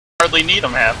hardly need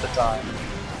them half the time.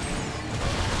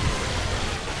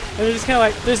 And they're just kind of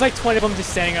like, there's like 20 of them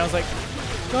just standing. I was like,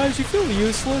 guys, you feel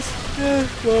useless? Yeah,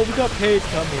 well, we got paid to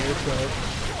come here, so.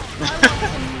 I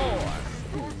want some more.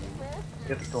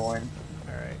 Get going.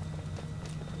 Alright.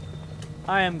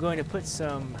 I am going to put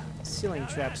some ceiling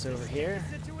traps over here.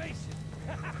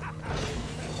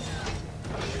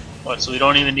 What, so we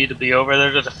don't even need to be over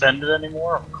there to defend it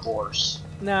anymore? Of course.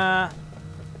 Nah,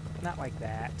 not like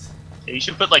that. Yeah, you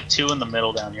should put like 2 in the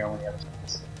middle down here on the other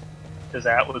side. Because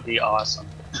that would be awesome.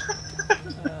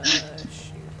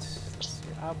 Shoot. Let's see.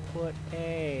 I'll put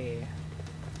a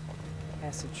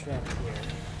acid trap here.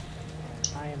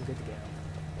 And I am good to go.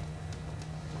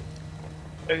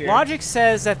 Okay. Logic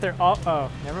says that they're all.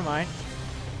 Oh, never mind.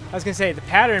 I was gonna say the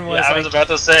pattern was. Yeah, I was about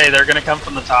to say they're gonna come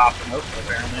from the top. Nope,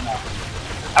 apparently not.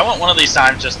 I want one of these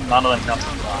times just none of them come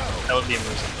from the bottom. That would be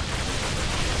amusing.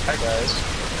 Hi guys.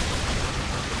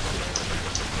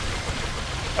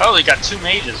 Oh, we got 2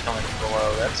 mages coming from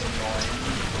below. That's annoying.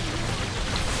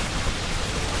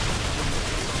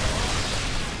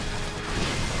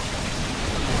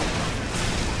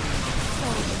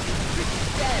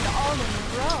 Dead all in a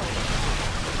row.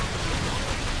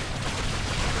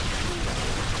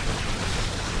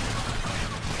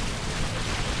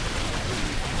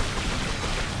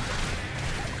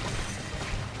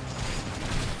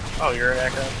 Oh, you're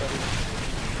back up, buddy.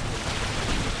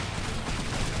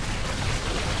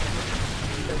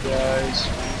 Hey guys.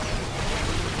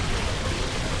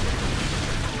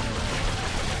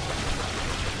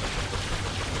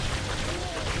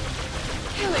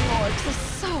 Killing orcs is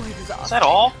so exhausting. Is that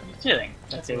all? Are you kidding?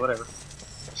 Okay, whatever.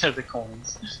 The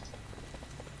coins.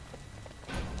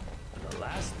 The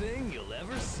last thing you'll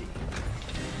ever see.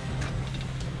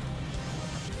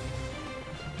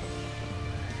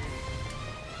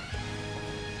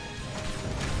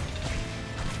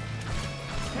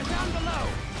 Get down below.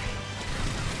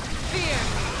 Fear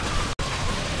me.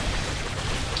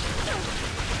 So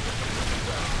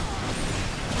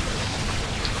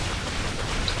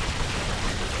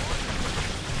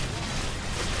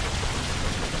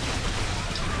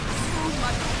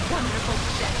much wonderful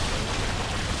shit.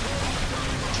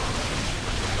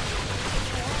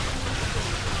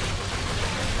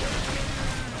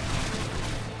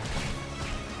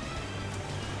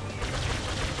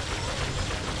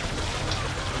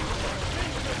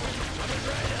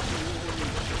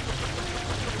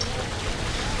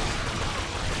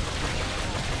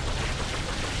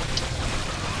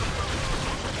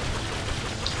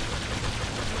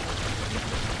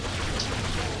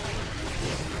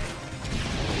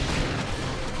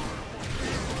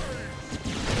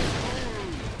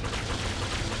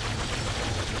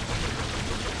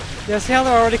 Yeah, see how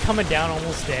they're already coming down,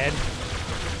 almost dead.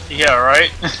 Yeah,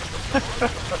 right?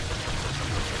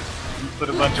 You put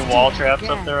a bunch of wall traps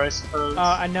up there, I suppose.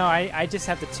 I know. I just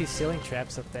have the 2 ceiling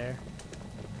traps up there.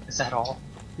 Is that all?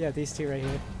 Yeah, these 2 right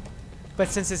here. But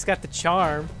since it's got the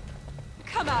charm.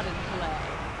 Come out and play.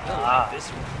 Ah. This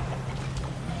one.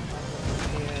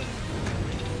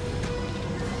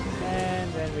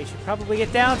 And then we should probably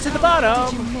get down to the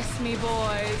bottom. Did you miss me,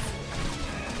 boys?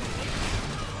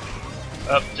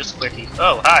 Oh, just quickie.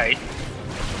 Oh, hi.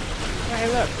 Oh, hey,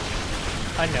 look.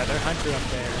 Another hunter up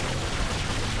there.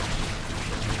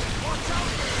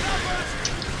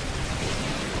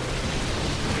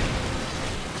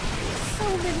 So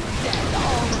many dead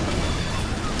all.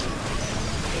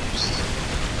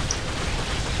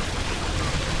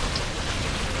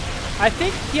 I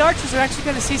think the archers are actually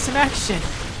going to see some action.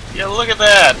 Yeah, look at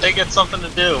that. They get something to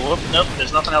do. Whoop, nope,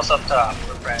 there's nothing else up top.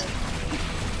 We're friends.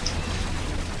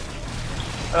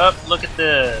 Up, look at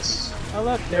this. Oh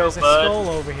look, there's a bud. skull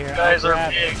over here. You guys I'll are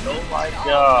grab big. it. Oh my All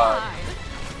god. mine.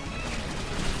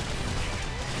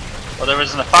 Well, there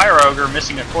was a fire ogre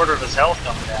missing a quarter of his health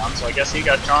coming down, so I guess he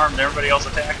got charmed and everybody else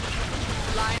attacked him.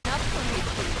 Line up for me,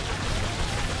 please.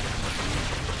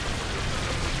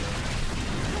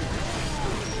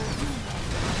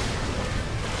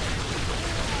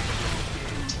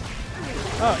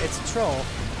 Oh, it's a troll.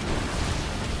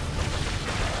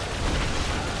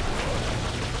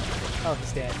 Oh,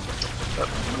 he's dead. Oh,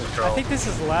 I think this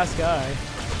is the last guy.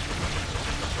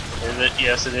 Is it?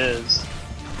 Yes, it is.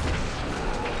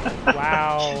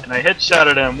 Wow. And I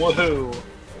headshotted him. Woohoo!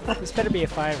 This better be a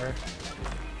 5er.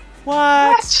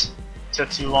 What?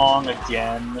 Took too long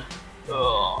again.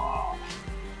 Ugh.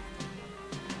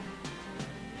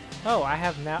 Oh,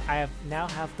 I now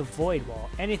have the void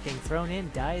wall. Anything thrown in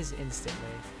dies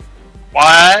instantly.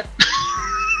 What?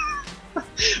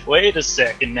 Wait a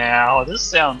second now. This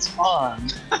sounds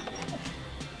fun.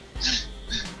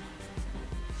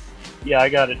 Yeah, I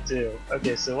got it too.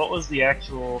 Okay, so what was the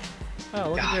actual... Oh,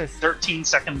 look God, at this. 13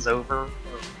 seconds over?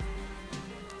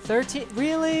 13?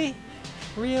 Really?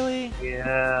 Really?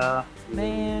 Yeah.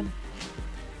 Man.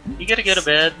 You gotta go to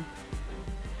bed.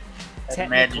 I'd imagine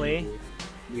Technically. you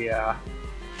would. Yeah.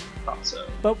 Thought so.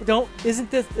 But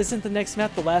isn't the next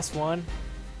map the last one?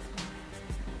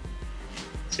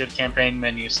 It's a good campaign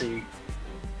menu, see.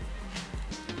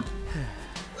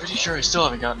 Pretty sure I still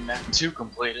haven't gotten Act 2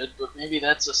 completed, but maybe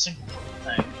that's a single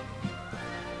thing.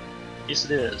 Yes,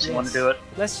 it is. You want to Yes. do it?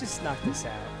 Let's just knock this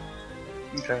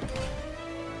out. Okay.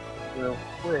 Real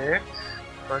quick.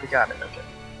 I've already got it, okay.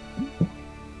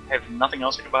 I have nothing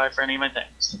else I can buy for any of my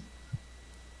things.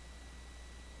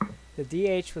 The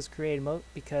DH was created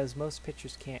because most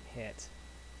pitchers can't hit.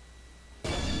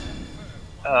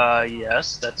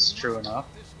 Yes, that's true enough.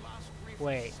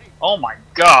 Wait. Oh my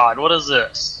god, what is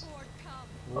this?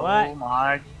 What? Oh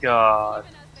my god.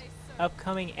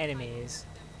 Upcoming enemies.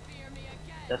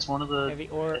 That's one of the... Heavy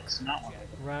Orc, It's not one of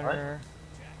them. Runner,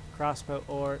 Crossbow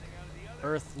Orc,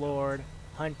 Earth Lord,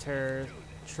 Hunter,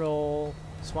 Troll,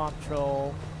 Swamp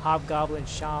Troll, Hobgoblin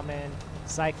Shaman,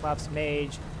 Cyclops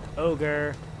Mage,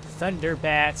 Ogre,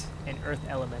 Thunderbat, and Earth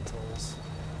Elementals.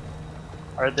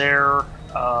 Are there,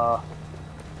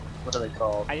 what are they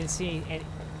called? I didn't see any.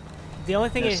 The only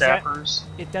thing No is that sappers?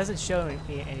 it doesn't show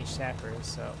me any sappers,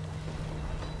 so.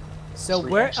 So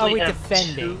we where are actually we have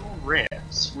defending? 2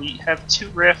 rifts. We have 2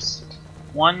 rifts.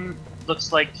 One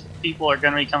looks like people are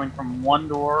going to be coming from one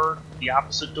door, the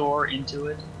opposite door into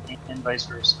it, and vice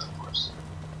versa, of course.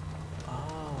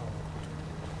 Oh.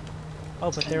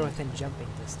 Oh, but they're within jumping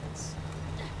distance.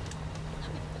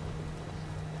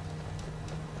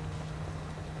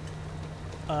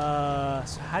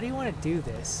 So how do you want to do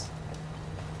this?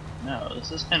 No,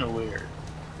 this is kind of weird.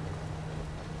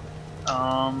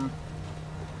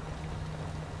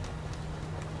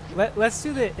 Let's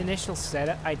do the initial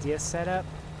idea setup.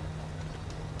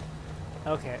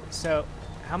 Okay, so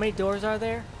how many doors are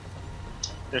there?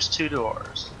 There's 2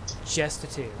 doors. Just the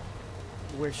 2.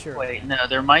 We're sure. Wait, no,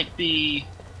 there might be...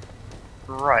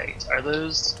 Right, are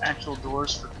those actual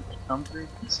doors for people to come through?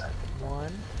 Inside?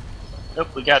 1.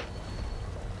 Nope, we got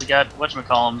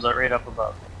whatchamacallums right up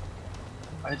above.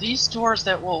 Are these doors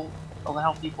that will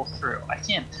allow people through? I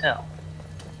can't tell.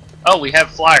 Oh, we have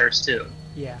flyers too.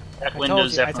 Yeah. That I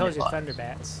window's told definitely you flyers.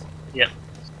 Thunderbats. Yep.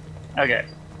 Okay.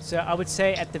 So I would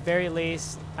say at the very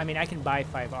least, I mean, I can buy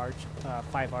 5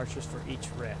 archers for each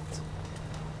rift.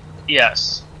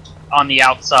 Yes. On the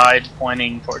outside,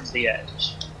 pointing towards the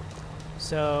edge.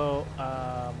 So, Put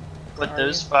where are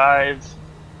those you? 5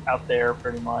 out there,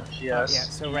 pretty much. Oh, Yes. yeah,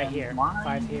 so right And here. mine-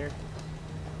 5 here.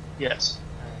 Yes.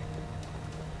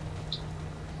 Alright.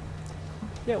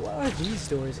 Yeah, what are these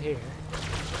doors here?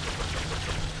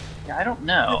 Yeah, I don't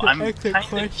know. That's an I'm excellent kind of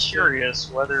question. curious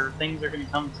whether things are going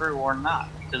to come through or not,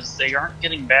 because they aren't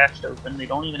getting bashed open. They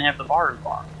don't even have the bars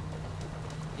barred.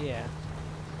 Yeah.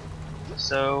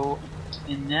 So,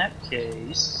 in that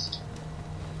case,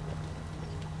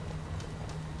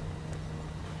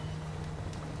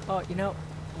 Oh, you know,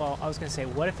 well, I was gonna say,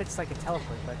 what if it's like a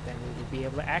teleport, but then we would be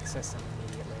able to access them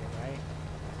immediately, right?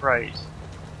 right.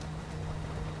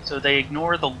 So they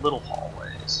ignore the little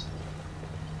hallways,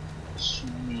 which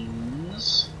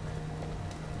means,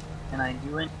 can I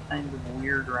do any kind of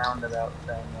weird roundabout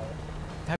thing?